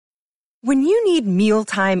When you need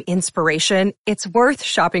mealtime inspiration, it's worth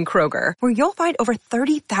shopping Kroger, where you'll find over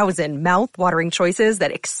 30,000 mouth-watering choices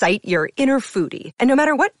that excite your inner foodie. And no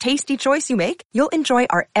matter what tasty choice you make, you'll enjoy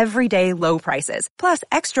our everyday low prices, plus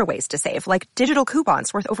extra ways to save, like digital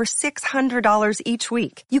coupons worth over $600 each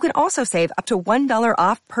week. You can also save up to $1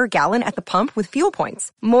 off per gallon at the pump with fuel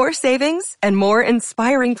points. More savings and more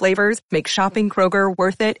inspiring flavors make shopping Kroger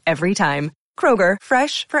worth it every time. Kroger,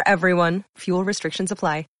 fresh for everyone. Fuel restrictions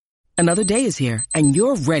apply. Another day is here, and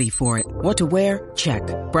you're ready for it. What to wear? Check.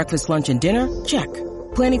 Breakfast, lunch, and dinner? Check.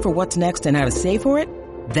 Planning for what's next and how to save for it?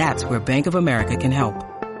 That's where Bank of America can help.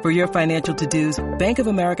 For your financial to-dos, Bank of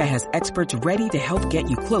America has experts ready to help get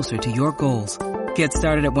you closer to your goals. Get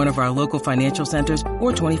started at one of our local financial centers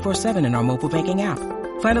or 24/7 in our mobile banking app.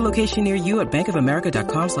 Find a location near you at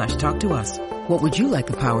bankofamerica.com/talktous. What would you like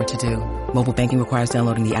the power to do? Mobile banking requires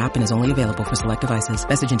downloading the app and is only available for select devices.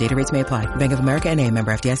 Message and data rates may apply. Bank of America N.A.,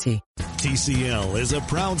 member FDIC. TCL is a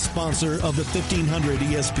proud sponsor of the 1500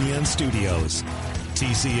 ESPN studios.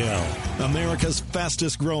 TCL, America's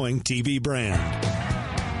fastest growing TV brand.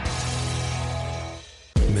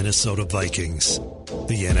 Minnesota Vikings,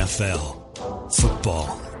 the NFL,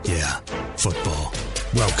 football. Yeah, football.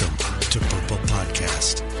 Welcome to Purple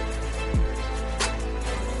Podcast.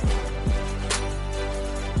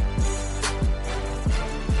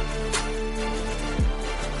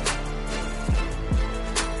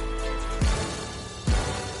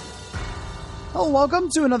 Hello, welcome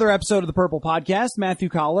to another episode of the Purple Podcast. Matthew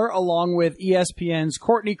Collar, along with ESPN's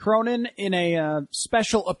Courtney Cronin, in a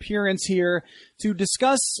special appearance here to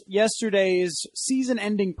discuss yesterday's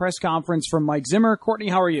season-ending press conference from Mike Zimmer. Courtney,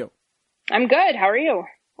 how are you? I'm good. How are you?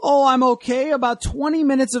 Oh, I'm okay. About 20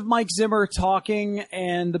 minutes of Mike Zimmer talking,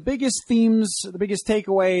 and the biggest themes, the biggest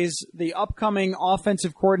takeaways, the upcoming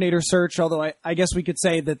offensive coordinator search, although I guess we could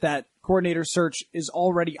say that coordinator search is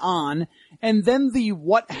already on, and then the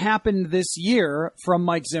what happened this year from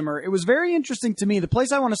Mike Zimmer. It was very interesting to me. The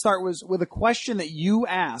place I want to start was with a question that you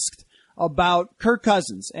asked about Kirk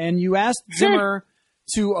Cousins, and you asked Zimmer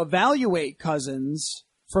to evaluate Cousins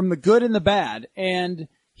from the good and the bad, and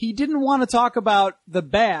he didn't want to talk about the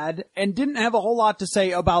bad and didn't have a whole lot to say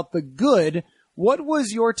about the good. What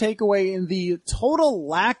was your takeaway in the total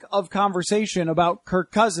lack of conversation about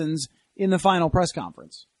Kirk Cousins in the final press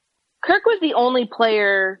conference? Kirk was the only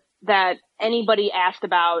player that anybody asked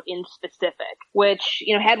about in specific, which,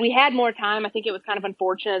 had we had more time, I think it was kind of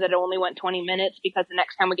unfortunate that it only went 20 minutes because the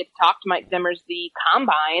next time we get to talk to Mike Zimmer's the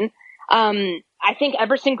combine. I think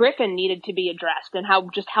Everson Griffen needed to be addressed and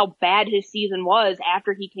how bad his season was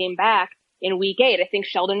after he came back in week 8. I think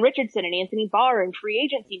Sheldon Richardson and Anthony Barr in free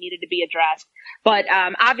agency needed to be addressed. But,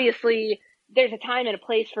 obviously there's a time and a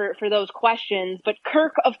place for those questions. But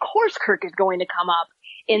of course Kirk is going to come up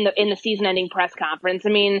in the season-ending press conference. I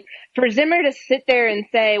mean, for Zimmer to sit there and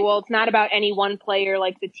say, well, it's not about any one player,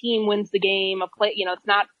 like the team wins the game, it's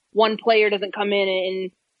not one player doesn't come in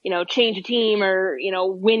and, change a team or,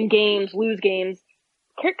 win games, lose games.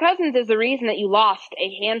 Kirk Cousins is the reason that you lost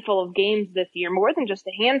a handful of games this year, more than just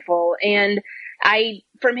a handful. And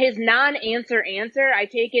from his non-answer answer, I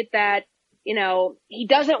take it that, he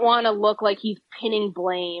doesn't want to look like he's pinning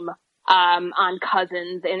blame on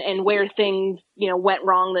Cousins and where things, went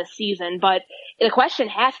wrong this season. But the question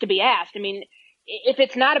has to be asked. I mean, if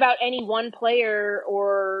it's not about any one player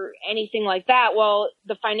or anything like that, well,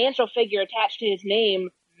 the financial figure attached to his name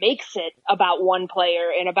makes it about one player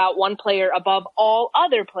and about one player above all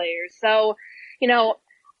other players. So,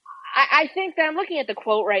 I think that I'm looking at the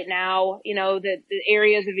quote right now, the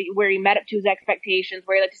areas of where he met up to his expectations,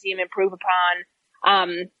 where he'd like to see him improve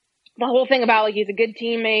upon. The whole thing about he's a good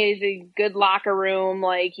teammate, he's a good locker room,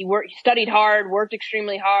 he studied hard, worked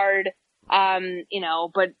extremely hard,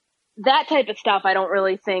 but that type of stuff I don't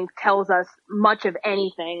really think tells us much of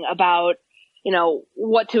anything about,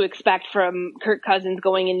 what to expect from Kirk Cousins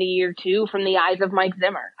going into year 2 from the eyes of Mike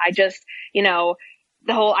Zimmer. I just,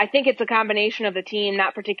 I think it's a combination of the team,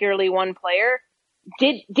 not particularly one player.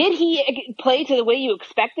 Did he play to the way you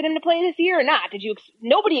expected him to play this year or not?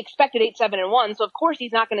 Nobody expected 8-7-1, so of course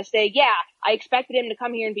he's not going to say, yeah, I expected him to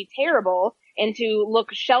come here and be terrible and to look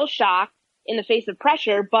shell-shocked in the face of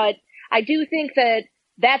pressure, but I do think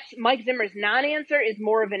that's Mike Zimmer's non-answer is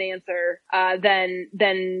more of an answer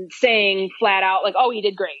than saying flat out oh, he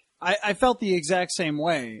did great. I felt the exact same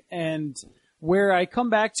way, and where I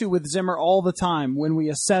come back to with Zimmer all the time when we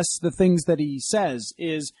assess the things that he says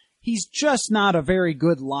is he's just not a very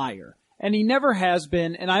good liar. and he never has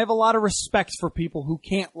been, and I have a lot of respect for people who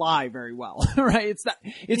can't lie very well, right?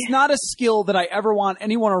 It's not a skill that I ever want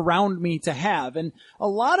anyone around me to have, and a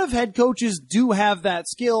lot of head coaches do have that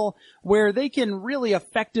skill where they can really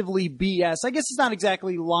effectively BS. I guess it's not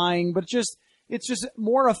exactly lying, but it's just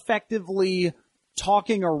more effectively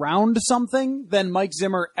talking around something than Mike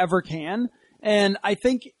Zimmer ever can. And I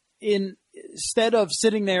think instead of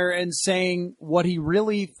sitting there and saying what he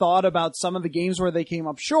really thought about some of the games where they came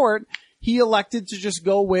up short, he elected to just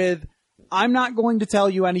go with, I'm not going to tell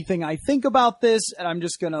you anything I think about this, and I'm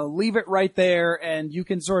just going to leave it right there, and you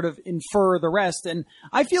can sort of infer the rest. And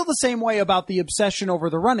I feel the same way about the obsession over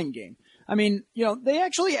the running game. I mean, they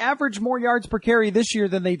actually averaged more yards per carry this year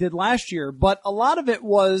than they did last year, but a lot of it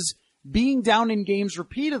was being down in games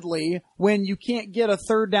repeatedly when you can't get a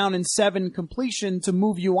 3rd down and 7 completion to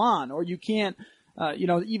move you on, or you can't,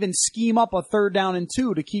 even scheme up a 3rd down and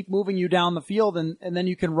 2 to keep moving you down the field, and then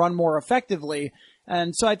you can run more effectively.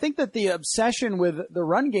 And so I think that the obsession with the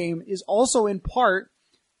run game is also in part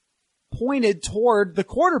pointed toward the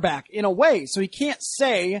quarterback in a way. So he can't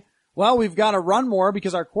say, well, we've got to run more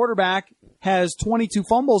because our quarterback has 22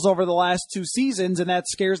 fumbles over the last 2 seasons, and that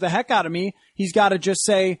scares the heck out of me. He's got to just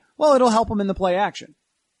say, well, it'll help him in the play action.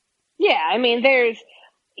 Yeah, I mean,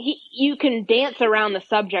 you can dance around the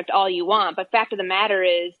subject all you want, but fact of the matter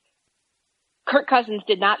is, Kirk Cousins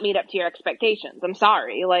did not meet up to your expectations. I'm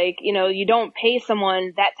sorry. You don't pay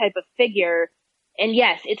someone that type of figure. And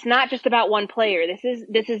yes, it's not just about one player. This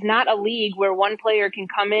is not a league where one player can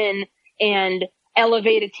come in and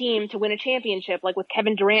elevate a team to win a championship, like with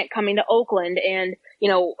Kevin Durant coming to Oakland and,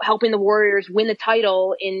 helping the Warriors win the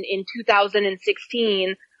title in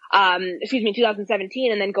 2017,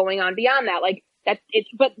 and then going on beyond that.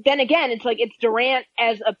 But then again, it's Durant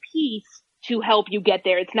as a piece to help you get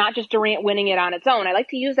there. It's not just Durant winning it on its own. I like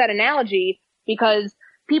to use that analogy because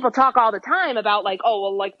people talk all the time about the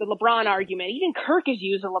LeBron argument. Even Kirk has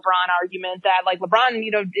used a LeBron argument that LeBron,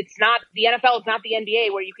 it's not the NFL, it's not the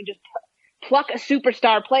NBA where you can just pluck a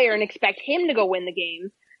superstar player and expect him to go win the game.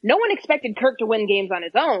 No one expected Kirk to win games on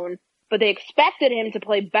his own, but they expected him to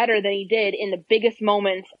play better than he did in the biggest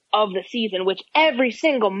moments of the season, which every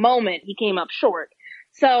single moment he came up short.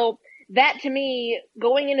 So that, to me,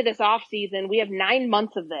 going into this offseason, we have 9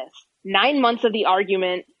 months of this. 9 months of the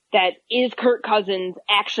argument that is Kirk Cousins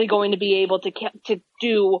actually going to be able to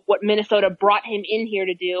do what Minnesota brought him in here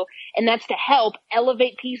to do, and that's to help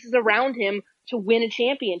elevate pieces around him to win a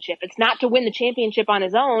championship. It's not to win the championship on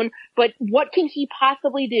his own, but what can he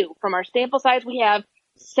possibly do? From our sample size, we have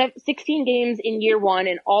 16 games in year 1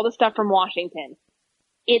 and all the stuff from Washington.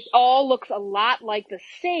 It all looks a lot like the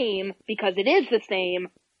same because it is the same.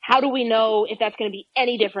 How do we know if that's going to be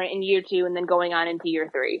any different in year 2 and then going on into year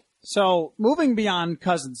 3? So moving beyond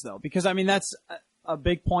Cousins, though, because that's a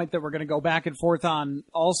big point that we're going to go back and forth on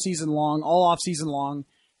all season long, all off season long.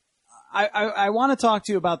 I want to talk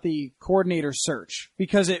to you about the coordinator search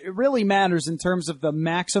because it really matters in terms of the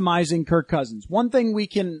maximizing Kirk Cousins. One thing we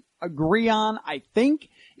can agree on, I think,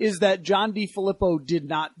 is that John DeFilippo did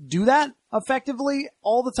not do that effectively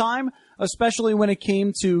all the time, especially when it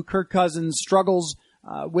came to Kirk Cousins' struggles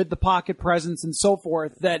with the pocket presence and so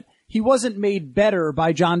forth, that he wasn't made better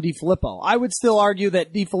by John DeFilippo. I would still argue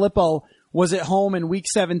that DeFilippo was at home in week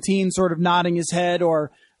 17 sort of nodding his head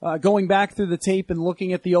or going back through the tape and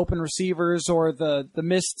looking at the open receivers or the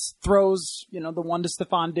missed throws, the one to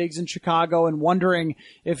Stephon Diggs in Chicago, and wondering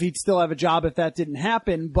if he'd still have a job if that didn't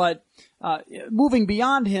happen. But moving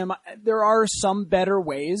beyond him, there are some better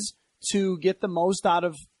ways to get the most out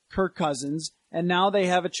of Kirk Cousins, and now they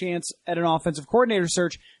have a chance at an offensive coordinator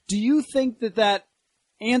search. Do you think that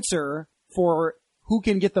answer for who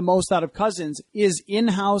can get the most out of Cousins is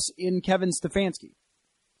in-house in Kevin Stefanski?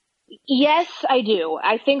 Yes, I do.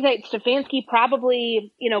 I think that Stefanski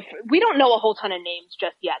probably, we don't know a whole ton of names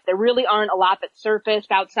just yet. There really aren't a lot that surfaced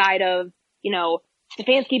outside of,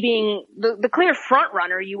 Stefanski being the clear front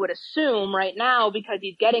runner, you would assume right now, because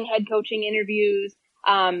he's getting head coaching interviews.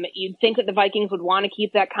 You'd think that the Vikings would want to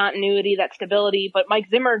keep that continuity, that stability, but Mike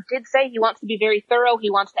Zimmer did say he wants to be very thorough. He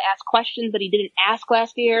wants to ask questions that he didn't ask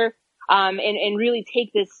last year, and really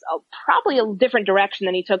take this probably a different direction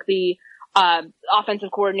than he took the offensive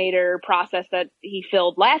coordinator process that he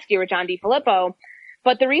filled last year with John DeFilippo.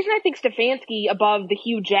 But the reason I think Stefanski above the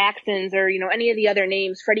Hugh Jacksons or, any of the other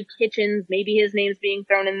names, Freddie Kitchens, maybe his name's being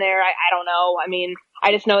thrown in there. I don't know. I mean,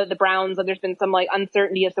 I just know that the Browns, there's been some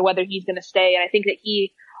uncertainty as to whether he's going to stay. And I think that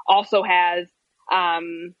he also has,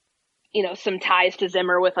 some ties to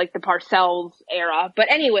Zimmer with the Parcells era. But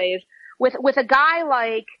anyways, with a guy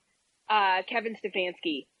like, Kevin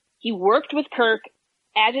Stefanski, he worked with Kirk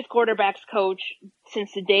as his quarterbacks coach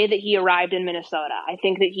since the day that he arrived in Minnesota. I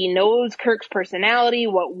think that he knows Kirk's personality,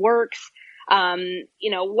 what works.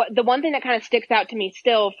 The one thing that kind of sticks out to me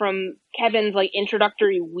still from Kevin's like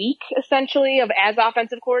introductory week, essentially, of as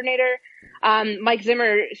offensive coordinator, Mike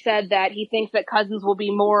Zimmer said that he thinks that Cousins will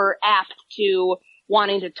be more apt to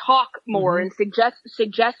wanting to talk more and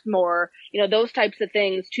suggest more, those types of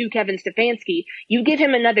things to Kevin Stefanski. You give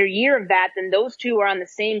him another year of that, then those two are on the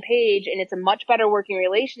same page, and it's a much better working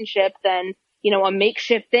relationship than, a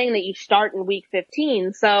makeshift thing that you start in week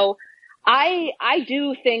 15. So I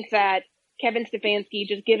do think that Kevin Stefanski,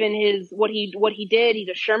 just given what he did, he's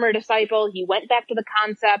a Shermer disciple. He went back to the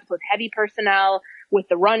concept with heavy personnel, with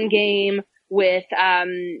the run game, with,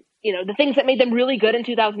 the things that made them really good in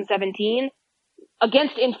 2017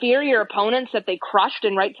 against inferior opponents that they crushed,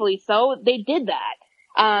 and rightfully so. They did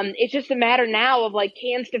that. It's just a matter now of like,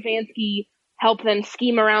 can Stefanski help them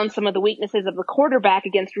scheme around some of the weaknesses of the quarterback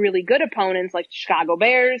against really good opponents like the Chicago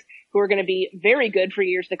Bears, who are going to be very good for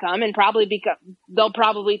years to come, and they'll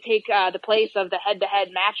probably take the place of the head-to-head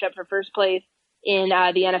matchup for first place in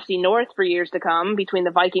the NFC North for years to come between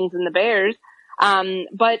the Vikings and the Bears.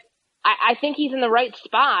 But I think he's in the right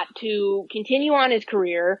spot to continue on his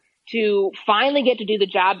career, to finally get to do the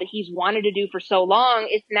job that he's wanted to do for so long.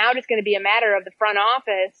 It's now just going to be a matter of the front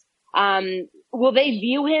office. Will they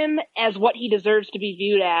view him as what he deserves to be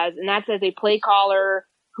viewed as? And that's as a play caller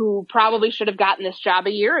who probably should have gotten this job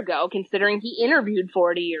a year ago, considering he interviewed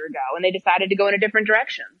for it a year ago and they decided to go in a different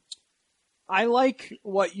direction. I like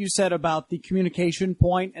what you said about the communication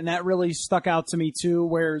point, and that really stuck out to me too,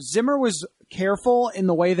 where Zimmer was careful in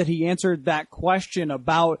the way that he answered that question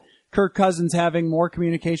about Kirk Cousins having more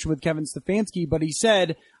communication with Kevin Stefanski, but he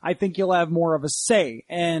said, I think you'll have more of a say.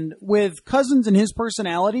 And with Cousins and his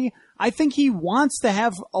personality, I think he wants to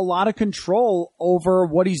have a lot of control over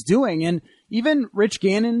what he's doing. And even Rich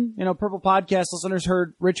Gannon, Purple Podcast listeners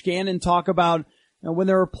heard Rich Gannon talk about when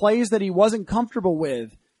there were plays that he wasn't comfortable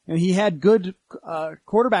with. He had good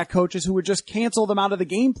quarterback coaches who would just cancel them out of the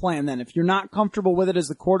game plan then. If you're not comfortable with it as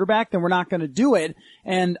the quarterback, then we're not going to do it.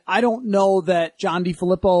 And I don't know that John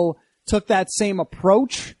DeFilippo took that same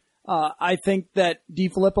approach. I think that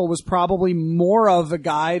DeFilippo was probably more of a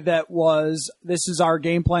guy that was, this is our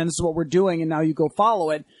game plan, this is what we're doing, and now you go follow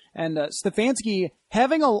it. And Stefanski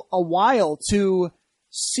having a while to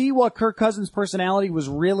see what Kirk Cousins' personality was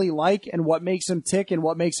really like and what makes him tick and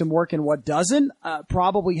what makes him work and what doesn't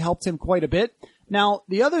probably helped him quite a bit. Now,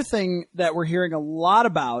 the other thing that we're hearing a lot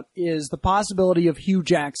about is the possibility of Hugh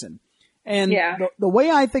Jackson. And the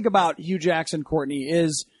way I think about Hugh Jackson, Courtney,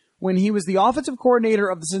 is when he was the offensive coordinator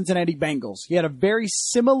of the Cincinnati Bengals, he had a very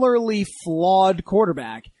similarly flawed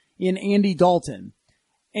quarterback in Andy Dalton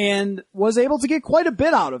and was able to get quite a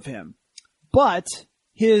bit out of him. But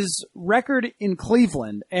his record in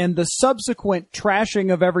Cleveland and the subsequent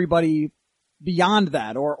trashing of everybody beyond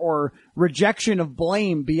that, or rejection of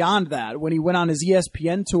blame beyond that when he went on his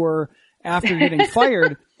ESPN tour after getting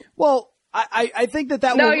fired. Well, I think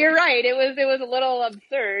that No, you're right. It was a little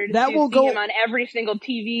absurd to see him on every single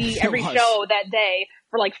TV, every show that day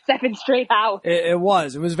for like 7 straight hours. It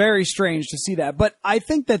was very strange to see that. But I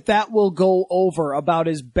think that will go over about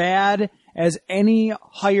as bad as any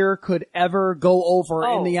hire could ever go over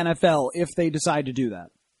in the NFL if they decide to do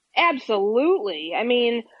that. Absolutely. I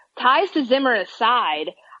mean, ties to Zimmer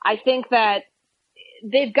aside, I think that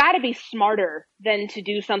they've got to be smarter than to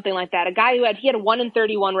do something like that. A guy he had a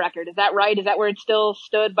 1-31 record. Is that right? Is that where it still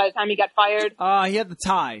stood by the time he got fired? He had the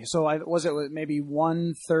tie. So was it maybe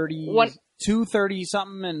 130, 230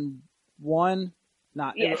 something and one?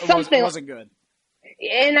 It wasn't good.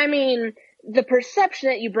 And I mean, the perception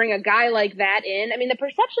that you bring a guy like that in, I mean, the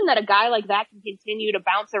perception that a guy like that can continue to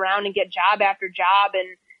bounce around and get job after job,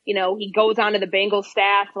 and, he goes onto the Bengals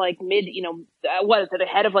staff like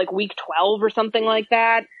ahead of like week 12 or something like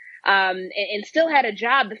that, and still had a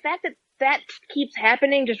job. The fact that keeps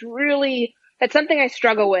happening just really, that's something I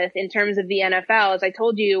struggle with in terms of the NFL. As I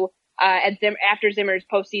told you, after Zimmer's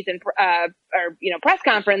postseason, press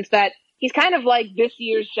conference, that he's kind of like this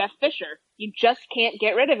year's Jeff Fisher. You just can't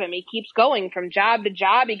get rid of him. He keeps going from job to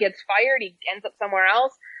job. He gets fired. He ends up somewhere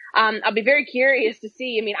else. I'll be very curious to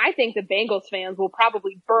see. I mean, I think the Bengals fans will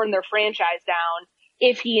probably burn their franchise down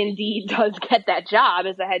if he indeed does get that job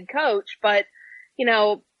as a head coach. But,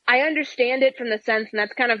 I understand it from the sense, and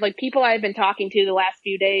that's kind of like people I've been talking to the last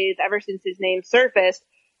few days, ever since his name surfaced,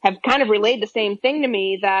 have kind of relayed the same thing to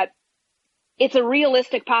me, that it's a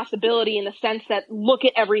realistic possibility in the sense that look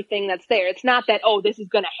at everything that's there. It's not that, this is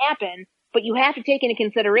going to happen, but you have to take into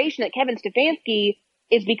consideration that Kevin Stefanski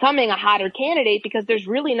is becoming a hotter candidate because there's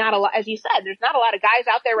really not a lot, as you said, there's not a lot of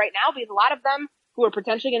guys out there right now because a lot of them who are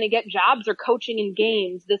potentially going to get jobs or coaching in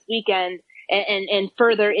games this weekend and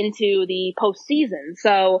further into the postseason.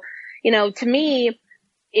 So, to me,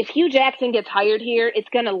 if Hugh Jackson gets hired here,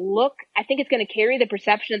 I think it's going to carry the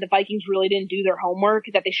perception that the Vikings really didn't do their homework,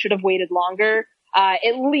 that they should have waited longer,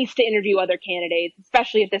 at least to interview other candidates,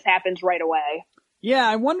 especially if this happens right away. Yeah,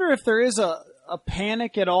 I wonder if there is a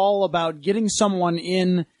panic at all about getting someone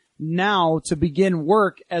in now to begin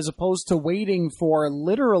work as opposed to waiting for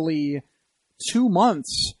literally 2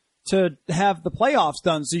 months to have the playoffs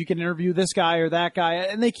done so you can interview this guy or that guy.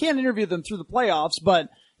 And they can't interview them through the playoffs, but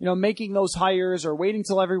making those hires or waiting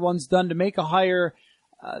till everyone's done to make a hire,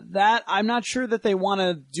 that I'm not sure that they want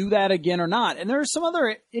to do that again or not. And there are some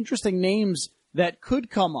other interesting names that could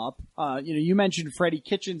come up. You mentioned Freddie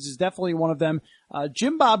Kitchens is definitely one of them.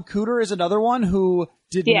 Jim Bob Cooter is another one who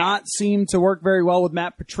did not seem to work very well with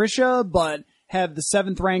Matt Patricia, but had the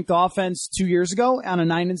 7th ranked offense 2 years ago on a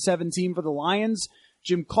 9-7 team for the Lions.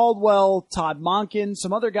 Jim Caldwell, Todd Monken,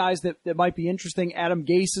 some other guys that might be interesting. Adam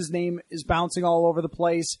Gase's name is bouncing all over the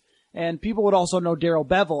place. And people would also know Darrell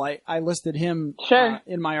Bevel. I listed him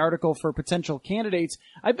in my article for potential candidates.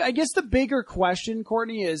 I guess the bigger question,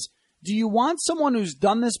 Courtney, is do you want someone who's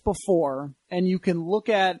done this before and you can look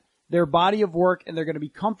at their body of work and they're going to be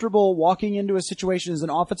comfortable walking into a situation as an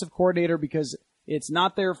offensive coordinator because it's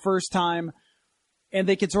not their first time and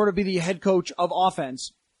they can sort of be the head coach of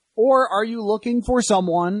offense? Or are you looking for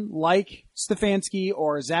someone like Stefanski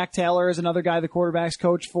or Zach Taylor is another guy, the quarterback's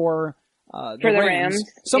coach for the Rams?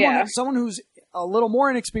 Someone who's a little more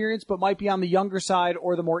inexperienced but might be on the younger side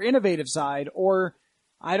or the more innovative side. Or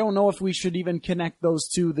I don't know if we should even connect those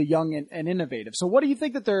two, the young and innovative. So what do you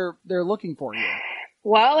think that they're looking for here?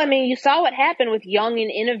 Well, I mean, you saw what happened with young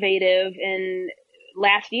and innovative in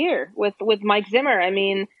last year with Mike Zimmer. I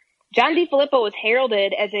mean, John DeFilippo was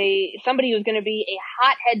heralded as somebody who's going to be a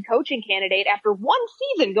hot head coaching candidate after one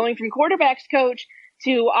season going from quarterback's coach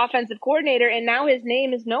to offensive coordinator, and now his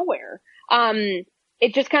name is nowhere.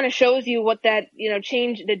 It just kind of shows you what that,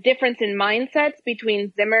 change, the difference in mindsets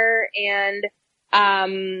between Zimmer and,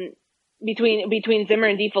 between Zimmer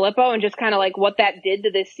and DeFilippo, and just kind of like what that did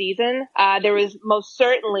to this season. There was most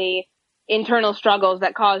certainly internal struggles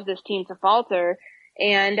that caused this team to falter.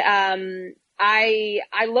 And,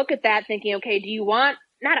 I look at that thinking, okay, do you want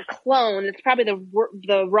not a clone? It's probably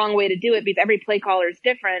the wrong way to do it because every play caller is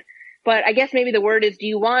different. But I guess maybe the word is, do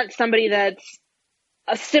you want somebody that's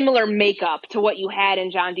a similar makeup to what you had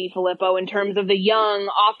in John DeFilippo in terms of the young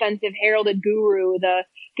offensive heralded guru,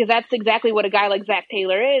 because that's exactly what a guy like Zach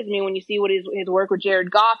Taylor is. I mean, when you see what his work with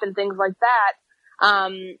Jared Goff and things like that,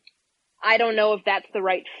 I don't know if that's the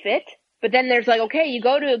right fit. But then there's like, okay, you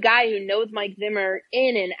go to a guy who knows Mike Zimmer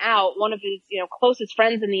in and out, one of his, closest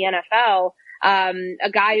friends in the NFL,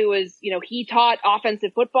 a guy who is, he taught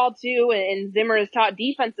offensive football to, and Zimmer has taught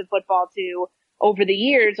defensive football to over the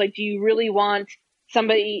years. Like, do you really want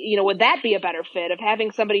somebody, would that be a better fit of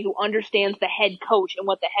having somebody who understands the head coach and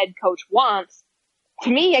what the head coach wants?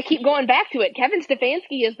 To me, I keep going back to it. Kevin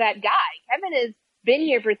Stefanski is that guy. Kevin has been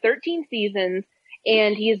here for 13 seasons.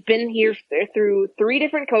 And he has been here through 3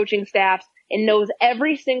 different coaching staffs and knows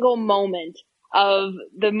every single moment of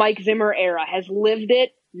the Mike Zimmer era, has lived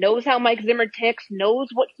it, knows how Mike Zimmer ticks, knows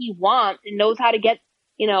what he wants, and knows how to get,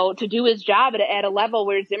 to do his job at a level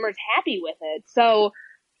where Zimmer's happy with it. So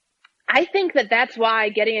I think that that's why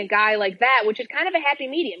getting a guy like that, which is kind of a happy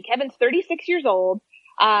medium. Kevin's 36 years old.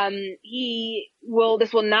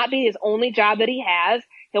 This will not be his only job that he has.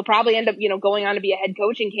 He'll probably end up, going on to be a head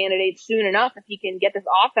coaching candidate soon enough if he can get this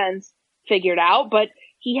offense figured out. But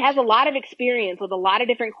he has a lot of experience with a lot of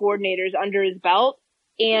different coordinators under his belt,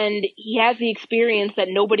 and he has the experience that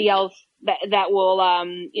nobody else that will,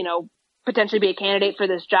 potentially be a candidate for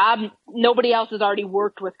this job. Nobody else has already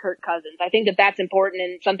worked with Kirk Cousins. I think that that's important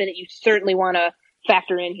and something that you certainly want to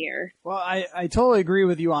factor in here. Well, I totally agree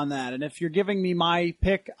with you on that. And if you're giving me my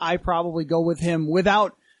pick, I probably go with him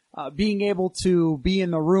without being able to be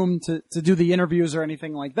in the room to do the interviews or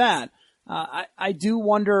anything like that. I do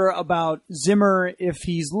wonder about Zimmer if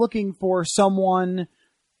he's looking for someone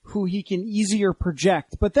who he can easier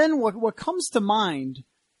project. But then what comes to mind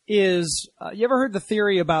is, you ever heard the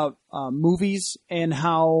theory about movies and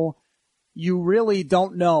how you really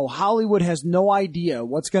don't know? Hollywood has no idea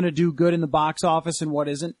what's going to do good in the box office and what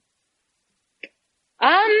isn't.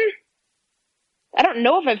 I don't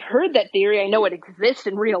know if I've heard that theory. I know it exists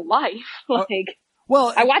in real life.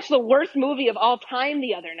 I watched the worst movie of all time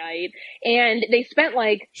the other night, and they spent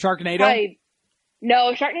Sharknado?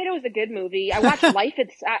 No, Sharknado was a good movie. I watched Life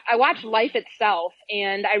Itself,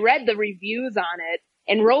 and I read the reviews on it,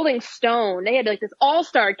 and Rolling Stone, they had this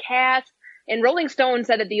all-star cast. And Rolling Stone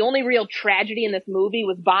said that the only real tragedy in this movie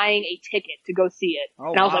was buying a ticket to go see it.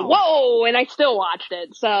 Oh, and I was wow. like, whoa! And I still watched it.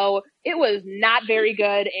 So it was not very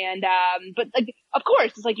good. And, but like, of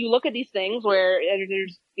course, it's like you look at these things where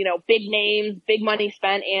there's, you know, big names, big money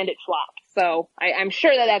spent, and it flopped. So I'm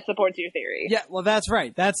sure that supports your theory. Yeah, well, that's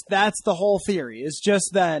right. That's the whole theory. It's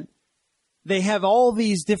just that they have all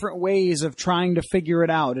these different ways of trying to figure it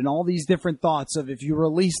out and all these different thoughts of if you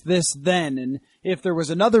release this then, and if there was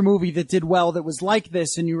another movie that did well that was like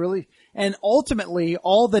this and you really, and ultimately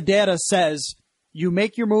all the data says you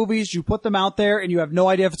make your movies, you put them out there, and you have no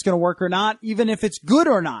idea if it's going to work or not, even if it's good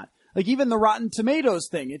or not. Like even the Rotten Tomatoes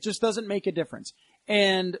thing, it just doesn't make a difference.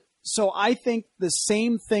 And so I think the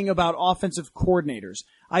same thing about offensive coordinators.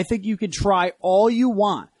 I think you can try all you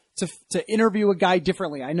want to interview a guy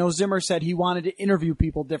differently. I know Zimmer said he wanted to interview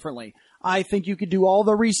people differently. I think you could do all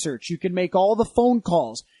the research. You can make all the phone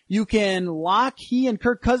calls. You can lock he and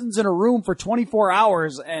Kirk Cousins in a room for 24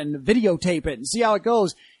 hours and videotape it and see how it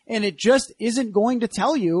goes. And it just isn't going to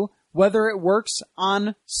tell you whether it works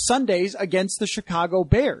on Sundays against the Chicago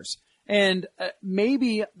Bears. And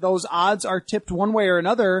maybe those odds are tipped one way or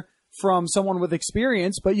another from someone with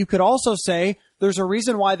experience, but you could also say there's a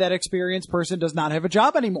reason why that experienced person does not have a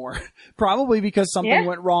job anymore. Probably because something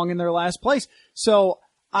went wrong in their last place. So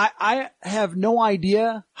I have no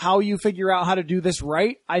idea how you figure out how to do this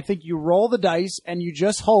right. I think you roll the dice and you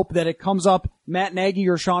just hope that it comes up Matt Nagy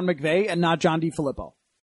or Sean McVay and not John DeFilippo.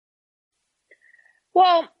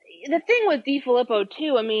 Well, the thing with DeFilippo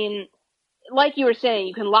too, I mean, like you were saying,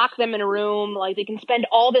 you can lock them in a room, like they can spend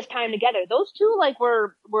all this time together. Those two like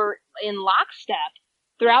were in lockstep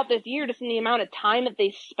throughout this year, just in the amount of time that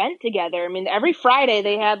they spent together. I mean, every Friday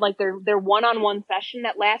they had like their one-on-one session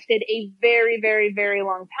that lasted a very, very, very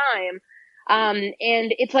long time. And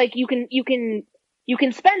it's like you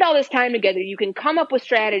can spend all this time together. You can come up with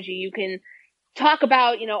strategy. You can talk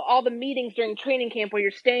about, you know, all the meetings during training camp where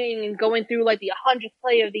you're staying and going through like the 100th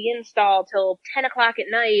play of the install till 10 o'clock at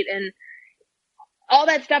night, and all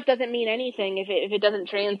that stuff doesn't mean anything if it doesn't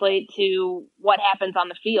translate to what happens on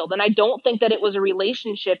the field. And I don't think that it was a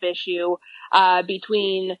relationship issue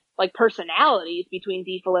between like personalities between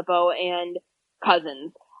DeFilippo and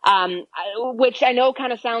Cousins, which I know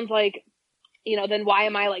kind of sounds like, you know, then why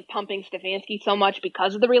am I like pumping Stefanski so much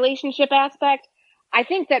because of the relationship aspect? I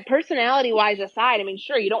think that personality-wise aside, I mean,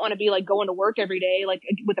 sure, you don't want to be like going to work every day like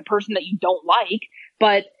with a person that you don't like,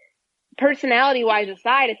 but personality-wise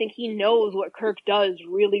aside, I think he knows what Kirk does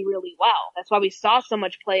really, really well. That's why we saw so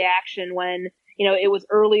much play action when, you know, it was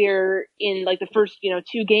earlier in like the first, you know,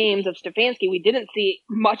 2 games of Stefanski. We didn't see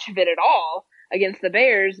much of it at all against the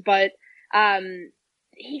Bears, but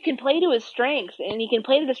he can play to his strengths, and he can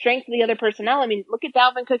play to the strengths of the other personnel. I mean, look at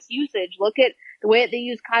Dalvin Cook's usage. Look at the way that they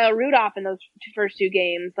used Kyle Rudolph in those first 2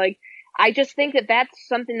 games. Like, I just think that that's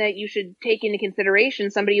something that you should take into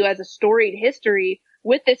consideration. Somebody who has a storied history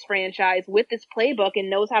with this franchise, with this playbook, and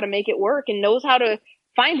knows how to make it work and knows how to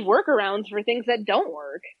find workarounds for things that don't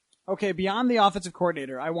work. Okay, beyond the offensive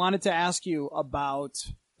coordinator, I wanted to ask you about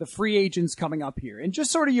the free agents coming up here and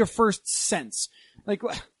just sort of your first sense. Like,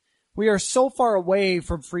 we are so far away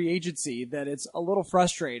from free agency that it's a little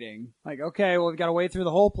frustrating. Like, okay, well, we've got to wait through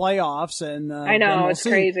the whole playoffs, and I know, it's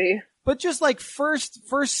crazy. But just like first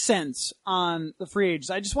sense on the free agents,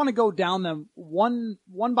 I just want to go down them one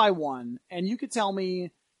by one, and you could tell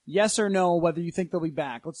me yes or no whether you think they'll be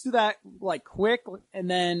back. Let's do that like quick, and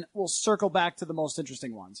then we'll circle back to the most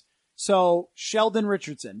interesting ones. So Sheldon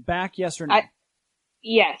Richardson, back, yes or no?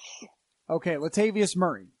 Yes. Okay, Latavius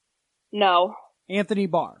Murray. No. Anthony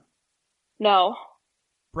Barr. No.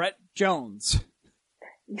 Brett Jones.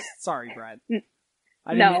 Sorry, Brett.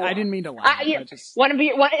 I didn't mean to laugh.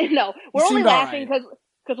 No, we're only laughing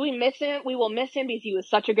because we miss him. We will miss him because he was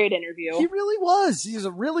such a great interview. He really was. He's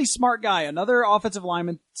a really smart guy. Another offensive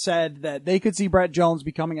lineman said that they could see Brett Jones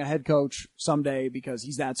becoming a head coach someday because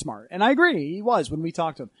he's that smart. And I agree. He was when we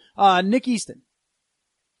talked to him. Nick Easton.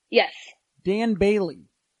 Yes. Dan Bailey.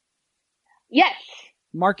 Yes.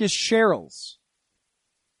 Marcus Sherrills.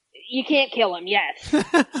 You can't kill him. Yes.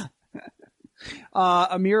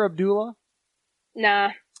 Amir Abdullah.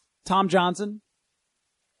 Nah. Tom Johnson?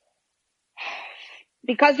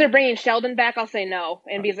 Because they're bringing Sheldon back, I'll say no,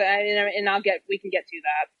 and we can get to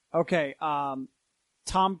that. Okay.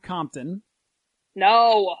 Tom Compton?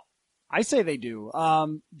 No. I say they do.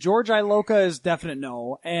 George Iloka is definite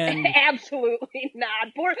no, and absolutely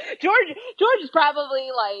not. Poor George is probably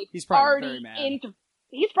like he's probably very mad.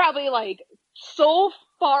 He's probably like so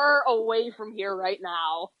far away from here right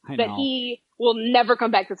now that he will never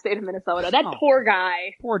come back to the state of Minnesota. That poor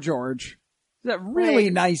guy. Poor George. He's a really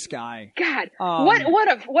nice guy. God, what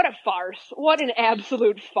a farce! What an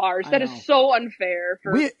absolute farce! That is so unfair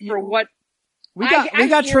for what we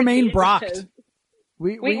got Tremaine Brocked.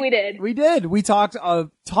 We did. We did. We talked a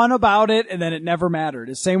ton about it, and then it never mattered.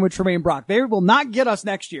 The same with Tremaine Brock. They will not get us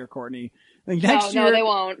next year, Courtney. Next year, no, they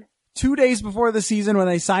won't. 2 days before the season, when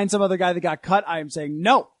they sign some other guy that got cut, I am saying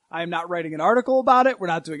no. I am not writing an article about it. We're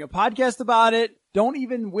not doing a podcast about it. Don't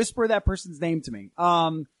even whisper that person's name to me.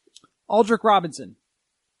 Aldrick Robinson.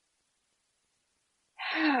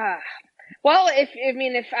 Well,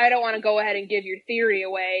 if I don't want to go ahead and give your theory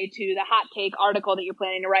away to the hot take article that you're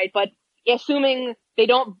planning to write, but assuming they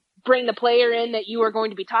don't bring the player in that you are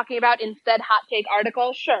going to be talking about, instead hot take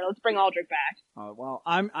article, sure, let's bring Aldrick back. Well,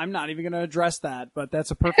 I'm not even going to address that, but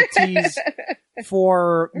that's a perfect tease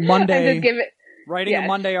for Monday. Writing a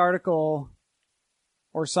Monday article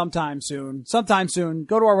or sometime soon. Go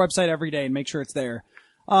to our website every day and make sure it's there.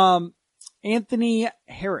 Anthony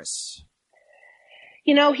Harris.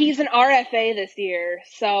 He's an RFA this year,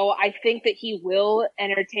 so I think that he will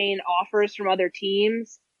entertain offers from other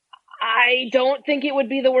teams. I don't think it would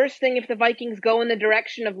be the worst thing if the Vikings go in the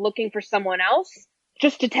direction of looking for someone else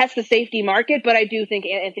just to test the safety market, but I do think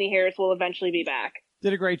Anthony Harris will eventually be back.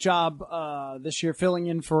 Did a great job this year filling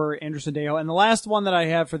in for Andrew Sendejo. And the last one that I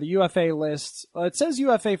have for the UFA list, it says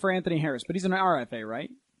UFA for Anthony Harris, but he's an RFA, right?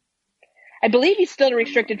 I believe he's still a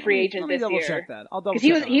restricted free agent this year. Let me double check that. I'll double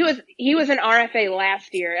check that. He was an RFA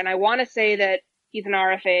last year, and I want to say that he's an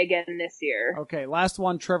RFA again this year. Okay, last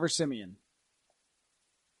one, Trevor Siemian.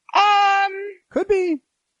 Could be.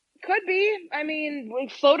 I mean,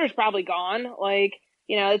 Floater's probably gone.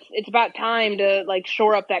 It's about time to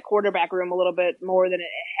shore up that quarterback room a little bit more than it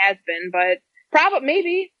has been, but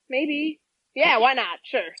maybe. Yeah, why not?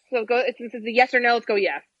 Sure. So since it's a yes or no, let's go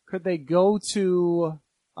yes. Could they go to,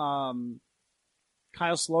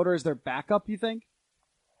 Kyle Sloter as their backup, you think?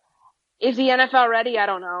 Is he NFL ready? I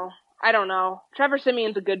don't know. Trevor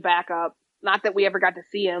Siemian's a good backup. Not that we ever got to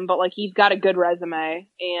see him, but he's got a good resume,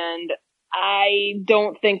 and I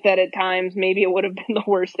don't think that at times maybe it would have been the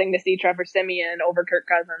worst thing to see Trevor Siemian over Kirk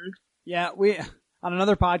Cousins. Yeah, on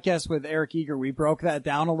another podcast with Eric Eager, we broke that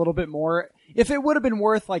down a little bit more. If it would have been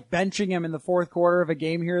worth benching him in the fourth quarter of a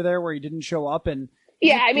game here or there where he didn't show up, and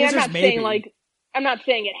yeah, I mean, I'm not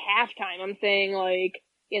saying at halftime. I'm saying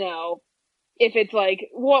if it's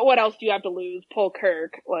what else do you have to lose? Pull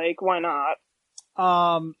Kirk, why not?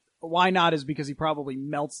 Why not is because he probably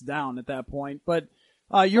melts down at that point, but.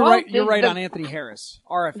 You're right. You're right on Anthony Harris.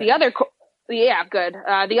 RFA. The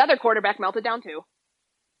other quarterback melted down too.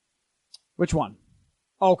 Which one?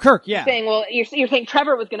 Oh, Kirk. Yeah. You're saying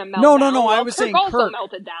Trevor was going to melt. No. Well, I was saying also Kirk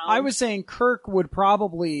melted down. I was saying Kirk would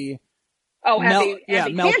probably. Melt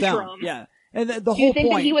down. Yeah. And the whole point. Do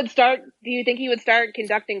you think he would start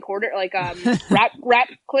conducting rap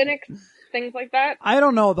clinics, things like that? I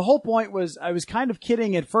don't know. The whole point was I was kind of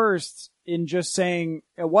kidding at first. In just saying,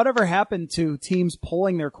 whatever happened to teams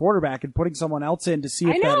pulling their quarterback and putting someone else in to see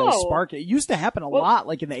if that'll spark it? It used to happen a lot,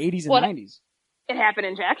 in the 80s and 90s. It happened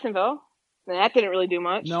in Jacksonville. And that didn't really do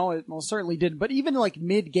much. No, it most certainly didn't. But even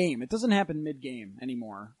mid-game, it doesn't happen mid-game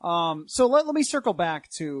anymore. So let me circle back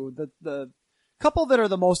to the couple that are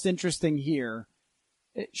the most interesting here.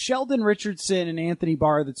 Sheldon Richardson and Anthony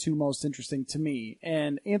Barr are the two most interesting to me.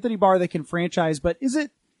 And Anthony Barr, they can franchise, but is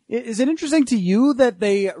it interesting to you that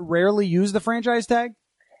they rarely use the franchise tag?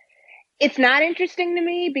 It's not interesting to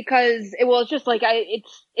me because it's just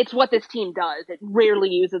it's what this team does. It rarely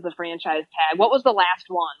uses the franchise tag. What was the last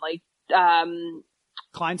one?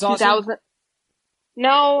 Kleinsaucer? 2000?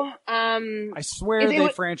 No. I swear they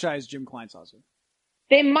franchised Jim Kleinsaucer.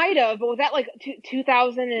 They might have, but was that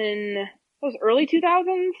 2000 and it was early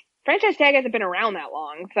 2000s? Franchise tag hasn't been around that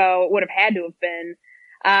long, so it would have had to have been.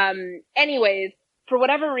 Anyways. For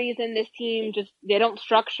whatever reason, this team they don't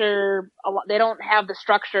have the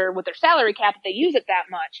structure with their salary cap that they use it that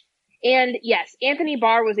much. And yes, Anthony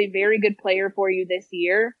Barr was a very good player for you this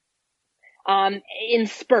year, in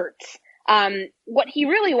spurts. What he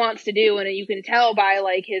really wants to do, and you can tell by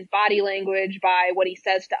his body language, by what he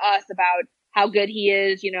says to us about how good he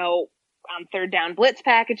is, on third down blitz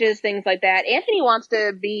packages, things like that. Anthony wants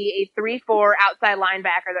to be a 3-4 outside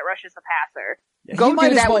linebacker that rushes the passer. Yeah, he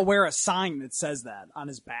might as well wear a sign that says that on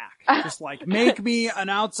his back. Just make me an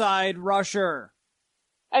outside rusher.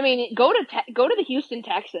 I mean, go to the Houston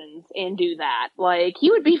Texans and do that. He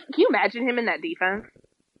would be, can you imagine him in that defense?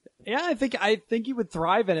 Yeah, I think he would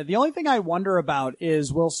thrive in it. The only thing I wonder about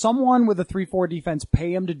is, will someone with a 3-4 defense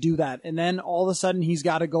pay him to do that? And then all of a sudden he's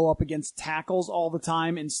got to go up against tackles all the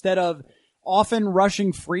time instead of often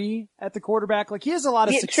rushing free at the quarterback. Like, he has a lot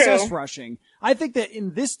of success true. rushing. I think that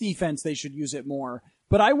in this defense, they should use it more.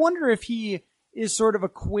 But I wonder if he is sort of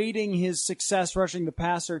equating his success rushing the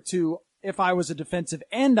passer to, if I was a defensive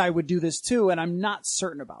end, I would do this too, and I'm not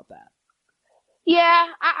certain about that. Yeah,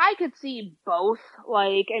 I could see both.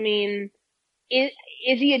 Like, I mean, is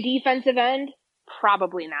he a defensive end?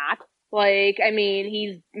 Probably not. Like, I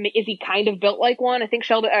mean, is he kind of built like one? I think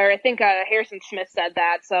Harrison Smith said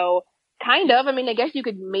that, so kind of. I mean, I guess you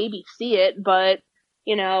could maybe see it, but,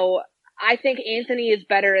 you know, I think Anthony is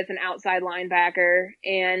better as an outside linebacker,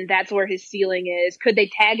 and that's where his ceiling is. Could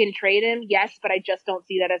they tag and trade him? Yes, but I just don't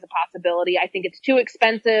see that as a possibility. I think it's too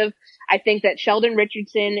expensive. I think that Sheldon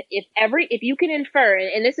Richardson, if you can infer,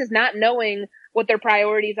 and this is not knowing what their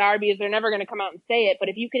priorities are because they're never going to come out and say it, but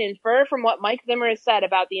if you can infer from what Mike Zimmer has said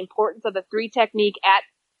about the importance of the 3 technique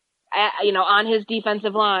on his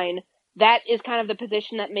defensive line, that is kind of the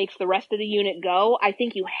position that makes the rest of the unit go. I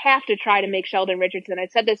think you have to try to make Sheldon Richardson, I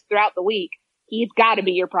said this throughout the week, he's got to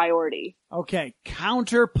be your priority. Okay,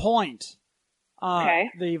 counterpoint.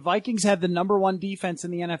 Okay. The Vikings had the number 1 defense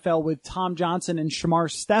in the NFL with Tom Johnson and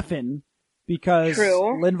Shamar Stephen because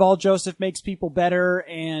Linval Joseph makes people better,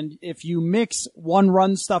 and if you mix one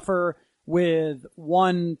run stuffer with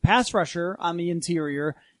one pass rusher on the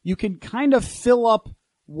interior, you can kind of fill up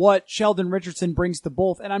what Sheldon Richardson brings to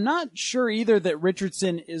both. And I'm not sure either that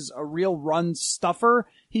Richardson is a real run stuffer.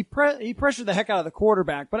 He pressured the heck out of the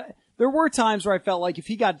quarterback, but there were times where I felt like if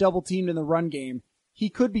he got double teamed in the run game, he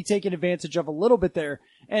could be taken advantage of a little bit there.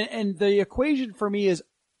 And the equation for me is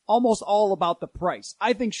almost all about the price.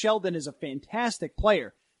 I think Sheldon is a fantastic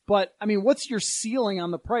player, but I mean, what's your ceiling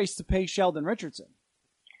on the price to pay Sheldon Richardson?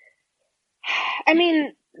 I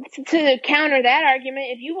mean, to counter that argument,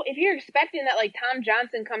 if you're expecting that like Tom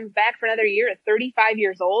Johnson comes back for another year at 35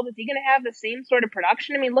 years old, is he going to have the same sort of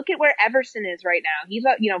production? I mean, look at where Everson is right now. He's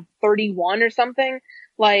 31 or something.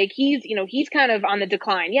 Like he's kind of on the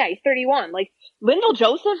decline. Yeah, he's 31. Like Linval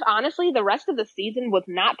Joseph, honestly, the rest of the season was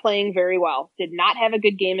not playing very well. Did not have a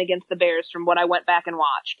good game against the Bears from what I went back and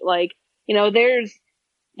watched. Like, you know, there's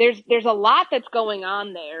a lot that's going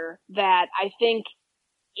on there that I think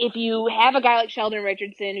if you have a guy like Sheldon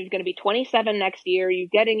Richardson who's going to be 27 next year, you're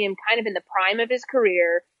getting him kind of in the prime of his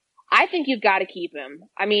career, I think you've got to keep him.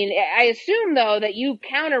 I mean, I assume, though, that you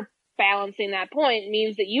counterbalancing that point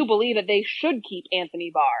means that you believe that they should keep Anthony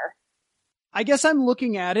Barr. I guess I'm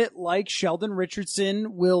looking at it like Sheldon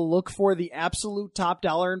Richardson will look for the absolute top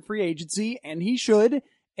dollar in free agency, and he should.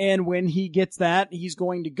 And when he gets that, he's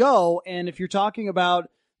going to go. And if you're talking about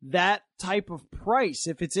that type of price,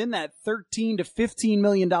 if it's in that $13 to $15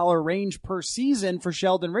 million range per season for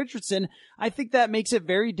Sheldon Richardson, I think that makes it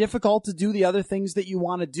very difficult to do the other things that you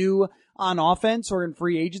want to do on offense or in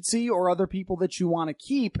free agency or other people that you want to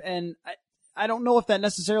keep. And I don't know if that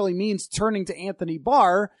necessarily means turning to Anthony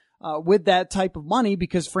Barr with that type of money,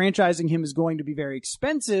 because franchising him is going to be very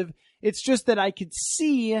expensive. It's just that I could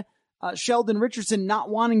see Sheldon Richardson not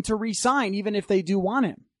wanting to re-sign even if they do want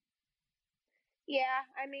him. Yeah,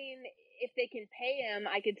 I mean, if they can pay him,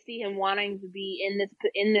 I could see him wanting to be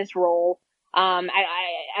in this role. I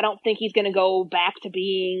don't think he's going to go back to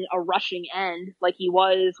being a rushing end like he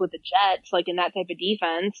was with the Jets, like in that type of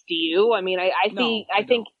defense. Do you? I mean, I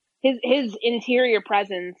think his interior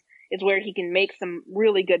presence is where he can make some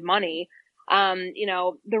really good money.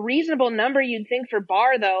 The reasonable number you'd think for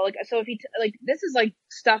Barr, though, this is like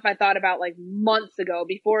stuff I thought about like months ago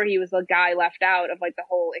before he was the guy left out of like the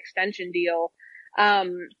whole extension deal.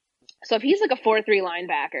 So if he's like a 4-3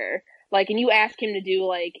 linebacker, like, and you ask him to do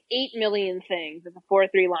like 8 million things as a 4-3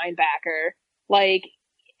 linebacker, like,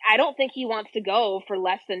 I don't think he wants to go for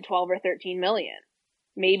less than 12 or 13 million.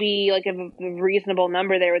 Maybe like a reasonable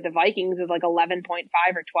number there with the Vikings is like 11.5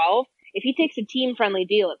 or 12. If he takes a team-friendly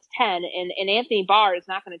deal, it's 10, and Anthony Barr is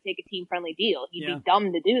not going to take a team-friendly deal. He'd be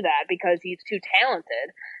dumb to do that because he's too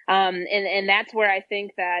talented. And that's where I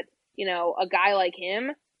think that, you know, a guy like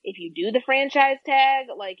him, if you do the franchise tag,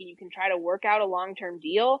 like, and you can try to work out a long-term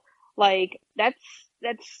deal, like,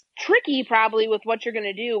 that's tricky probably with what you're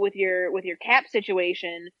going to do with your cap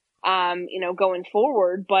situation, going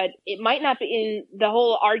forward, but it might not be in the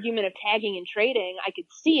whole argument of tagging and trading. I could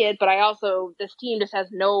see it, but this team just has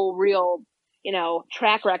no real,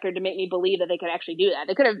 track record to make me believe that they could actually do that.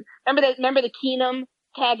 They could have, remember the Keenum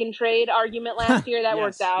tag and trade argument last year? That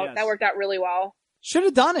worked out. Yes. That worked out really well. Should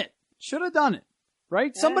have done it.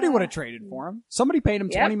 Right? Yeah. Somebody would have traded for him. Somebody paid him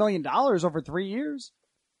 $20 million over 3 years.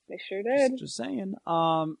 They sure did. Just saying.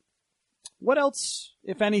 What else,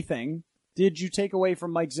 if anything, did you take away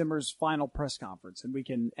from Mike Zimmer's final press conference? And we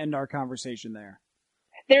can end our conversation there.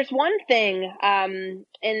 There's one thing, and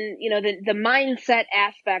the mindset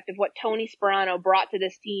aspect of what Tony Sparano brought to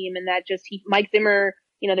this team, and that Mike Zimmer,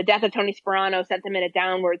 the death of Tony Sparano sent them in a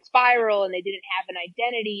downward spiral, and they didn't have an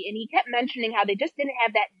identity. And he kept mentioning how they just didn't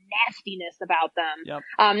have that nastiness about them. Yep.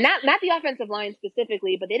 Not the offensive line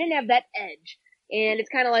specifically, but they didn't have that edge. And it's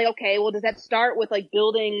kind of like, okay, well, does that start with like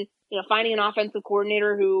building, finding an offensive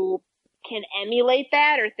coordinator who can emulate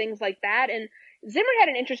that or things like that? And Zimmer had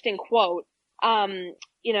an interesting quote.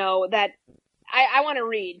 That I want to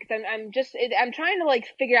read because I'm trying to like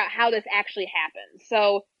figure out how this actually happens.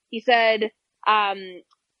 So he said,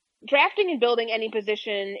 drafting and building any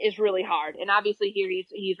position is really hard. And obviously here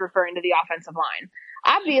he's referring to the offensive line.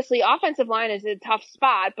 Obviously offensive line is a tough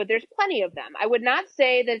spot, but there's plenty of them. I would not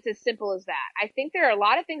say that it's as simple as that. I think there are a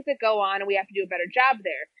lot of things that go on and we have to do a better job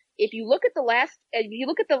there. If you look at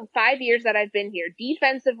the 5 years that I've been here,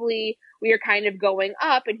 defensively, we are kind of going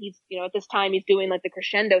up, and he's, at this time he's doing like the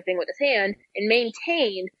crescendo thing with his hand and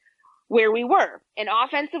maintained where we were. And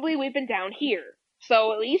offensively, we've been down here.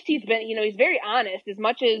 So at least he's been, he's very honest, as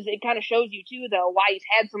much as it kind of shows you too, though, why he's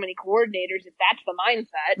had so many coordinators, if that's the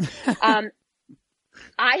mindset.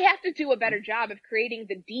 I have to do a better job of creating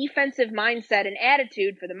the defensive mindset and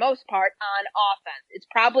attitude for the most part on offense. It's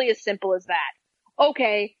probably as simple as that.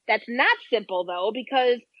 Okay, that's not simple though,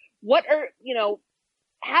 because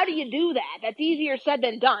how do you do that? That's easier said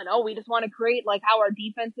than done. Oh, we just want to create like how our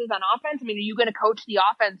defense is on offense. I mean, are you going to coach the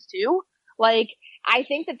offense too? Like, I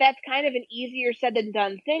think that that's kind of an easier said than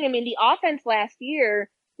done thing. I mean, the offense last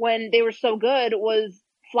year when they were so good was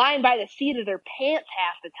flying by the seat of their pants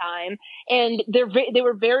half the time. And they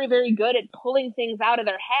were very, very good at pulling things out of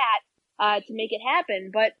their hat, to make it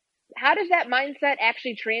happen. But how does that mindset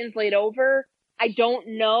actually translate over? I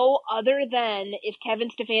don't know, other than if Kevin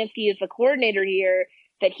Stefanski is the coordinator here,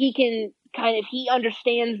 that he can he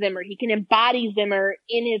understands Zimmer, he can embody Zimmer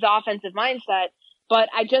in his offensive mindset. But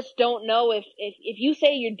I just don't know if you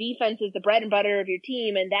say your defense is the bread and butter of your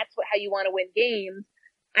team and that's how you want to win games,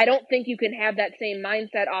 I don't think you can have that same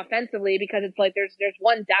mindset offensively, because it's like there's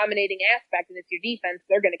one dominating aspect and it's your defense.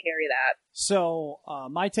 They're going to carry that. So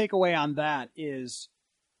my takeaway on that is,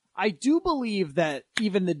 I do believe that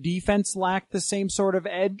even the defense lacked the same sort of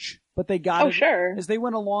edge, but they got it sure. as they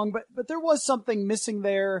went along. But there was something missing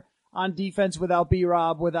there on defense without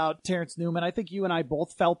B-Rob, without Terrence Newman. I think you and I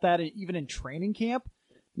both felt that even in training camp.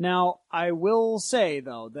 Now, I will say,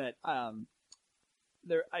 though, that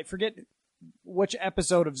I forget which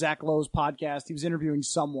episode of Zach Lowe's podcast, he was interviewing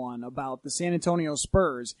someone about the San Antonio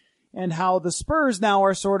Spurs and how the Spurs now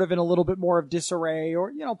are sort of in a little bit more of disarray,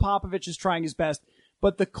 or, Popovich is trying his best.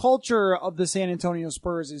 But the culture of the San Antonio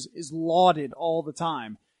Spurs is lauded all the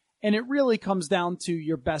time. And it really comes down to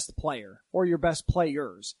your best player or your best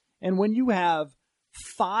players. And when you have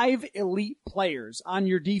 5 elite players on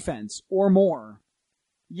your defense or more,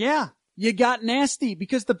 yeah, you got nasty,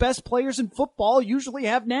 because the best players in football usually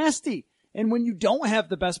have nasty. And when you don't have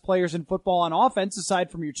the best players in football on offense, aside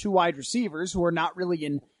from your 2 wide receivers who are not really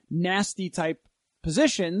in nasty type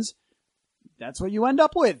positions, that's what you end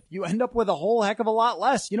up with. You end up with a whole heck of a lot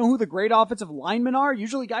less. You know who the great offensive linemen are?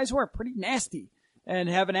 Usually guys who are pretty nasty and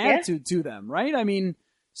have an attitude to them, right? I mean,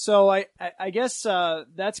 so I guess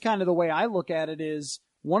that's kind of the way I look at it. Is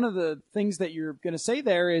one of the things that you're going to say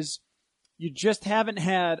there is you just haven't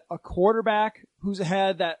had a quarterback who's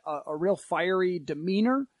had that a real fiery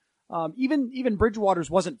demeanor. Even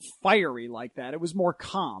Bridgewater's wasn't fiery like that. It was more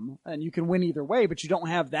calm, and you can win either way, but you don't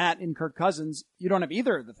have that in Kirk Cousins. You don't have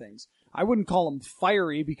either of the things. I wouldn't call him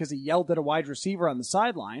fiery because he yelled at a wide receiver on the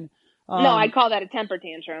sideline. No, I'd call that a temper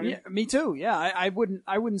tantrum. Yeah, me too. Yeah, I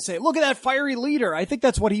wouldn't say, look at that fiery leader. I think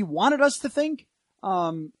that's what he wanted us to think.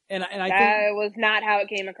 And I think that was not how it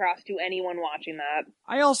came across to anyone watching that.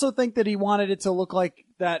 I also think that he wanted it to look like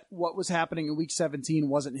that what was happening in Week 17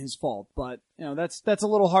 wasn't his fault, but that's a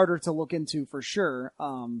little harder to look into for sure.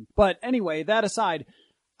 But anyway, that aside,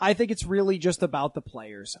 I think it's really just about the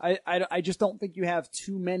players. I just don't think you have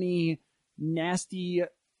too many nasty,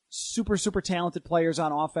 super talented players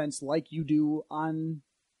on offense like you do on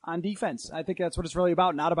defense. I think that's what it's really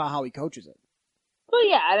about, not about how he coaches it. Well,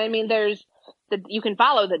 yeah, I mean, you can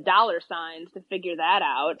follow the dollar signs to figure that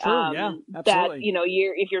out. True, yeah, absolutely.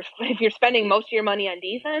 That if you're spending most of your money on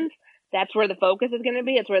defense, that's where the focus is going to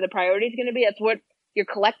be. It's where the priority is going to be. It's what your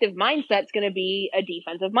collective mindset is going to be, a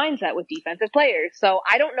defensive mindset with defensive players. So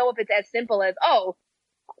I don't know if it's as simple as, oh,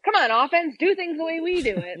 come on, offense, do things the way we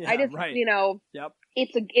do it. Yeah, I just, right. Yep.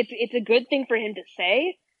 It's a good thing for him to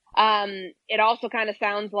say. It also kind of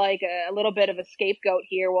sounds like a little bit of a scapegoat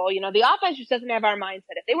here. Well, the offense just doesn't have our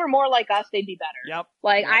mindset. If they were more like us, they'd be better. Yep.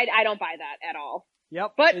 I don't buy that at all.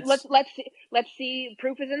 Yep. But let's see.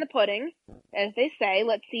 Proof is in the pudding, as they say.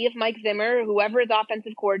 Let's see if Mike Zimmer, whoever his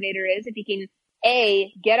offensive coordinator is, if he can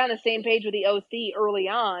get on the same page with the OC early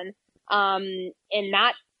on, and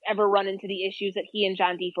not ever run into the issues that he and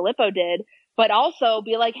John DeFilippo did, but also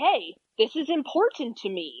be like, hey, this is important to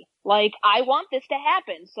me. Like, I want this to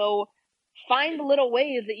happen. So find little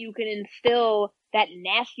ways that you can instill that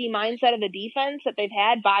nasty mindset of the defense that they've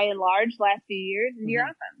had by and large last few years into your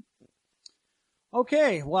offense.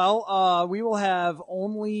 Okay, well, we will have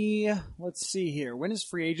only, let's see here. When does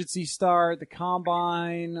free agency start? The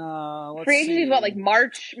combine, free agency is what, like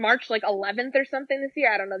March like 11th or something this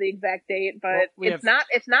year? I don't know the exact date, but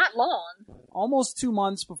it's not long. Almost 2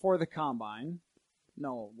 months before the combine.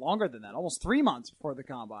 No, longer than that. Almost 3 months before the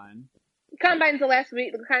combine. Combine's the last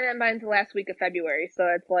week of February, so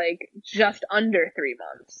it's like just under 3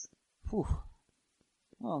 months. Whew.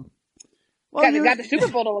 Well, you've got the Super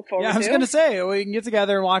Bowl to look forward to. Yeah, I was going to say, we can get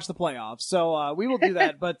together and watch the playoffs. So we will do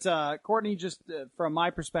that. But Courtney, just from my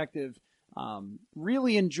perspective,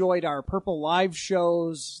 really enjoyed our Purple Live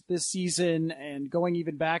shows this season, and going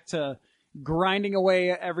even back to grinding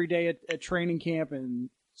away every day at training camp and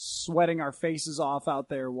sweating our faces off out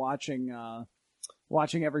there watching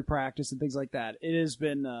every practice and things like that. It has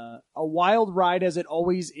been a wild ride, as it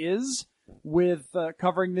always is, with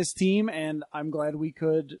covering this team, and I'm glad we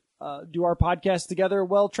could do our podcast together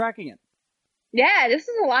while tracking it. Yeah, this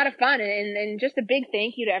is a lot of fun, and just a big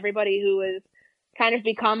thank you to everybody who has kind of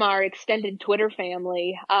become our extended Twitter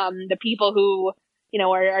family. The people who,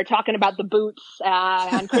 are talking about the boots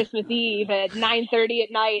on Christmas Eve at 9:30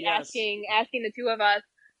 at night, yes, asking the two of us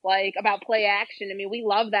like about play action. I mean, we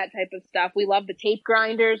love that type of stuff. We love the tape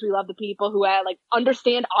grinders. We love the people who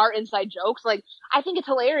understand our inside jokes. Like, I think it's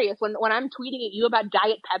hilarious when I'm tweeting at you about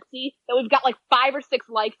Diet Pepsi that we've got like 5 or 6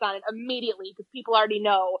 likes on it immediately because people already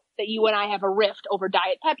know that you and I have a rift over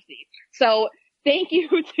Diet Pepsi. So thank you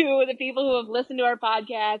to the people who have listened to our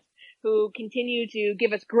podcast, who continue to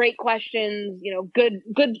give us great questions,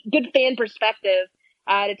 good fan perspective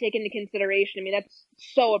to take into consideration. I mean, that's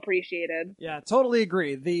so appreciated. Yeah, totally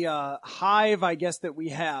agree. The hive, I guess, that we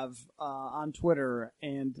have on Twitter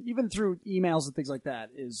and even through emails and things like that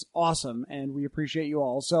is awesome, and we appreciate you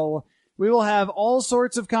all. So we will have all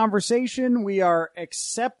sorts of conversation. We are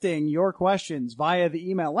accepting your questions via the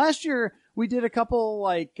email. Last year, we did a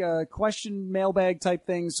couple question mailbag type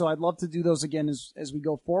things, so I'd love to do those again as we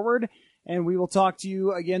go forward. And we will talk to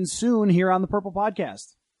you again soon here on the Purple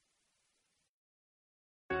Podcast.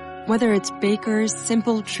 Whether it's Baker's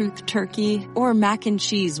Simple Truth Turkey or mac and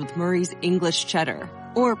cheese with Murray's English Cheddar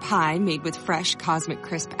or pie made with fresh Cosmic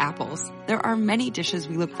Crisp apples, there are many dishes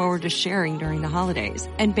we look forward to sharing during the holidays.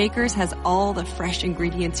 And Baker's has all the fresh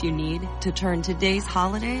ingredients you need to turn today's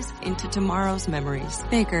holidays into tomorrow's memories.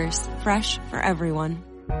 Baker's, fresh for everyone.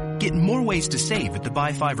 Get more ways to save at the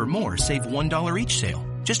Buy 5 or More Save $1 each sale.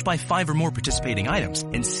 Just buy 5 or more participating items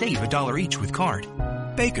and save $1 each with card.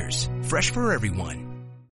 Baker's, fresh for everyone.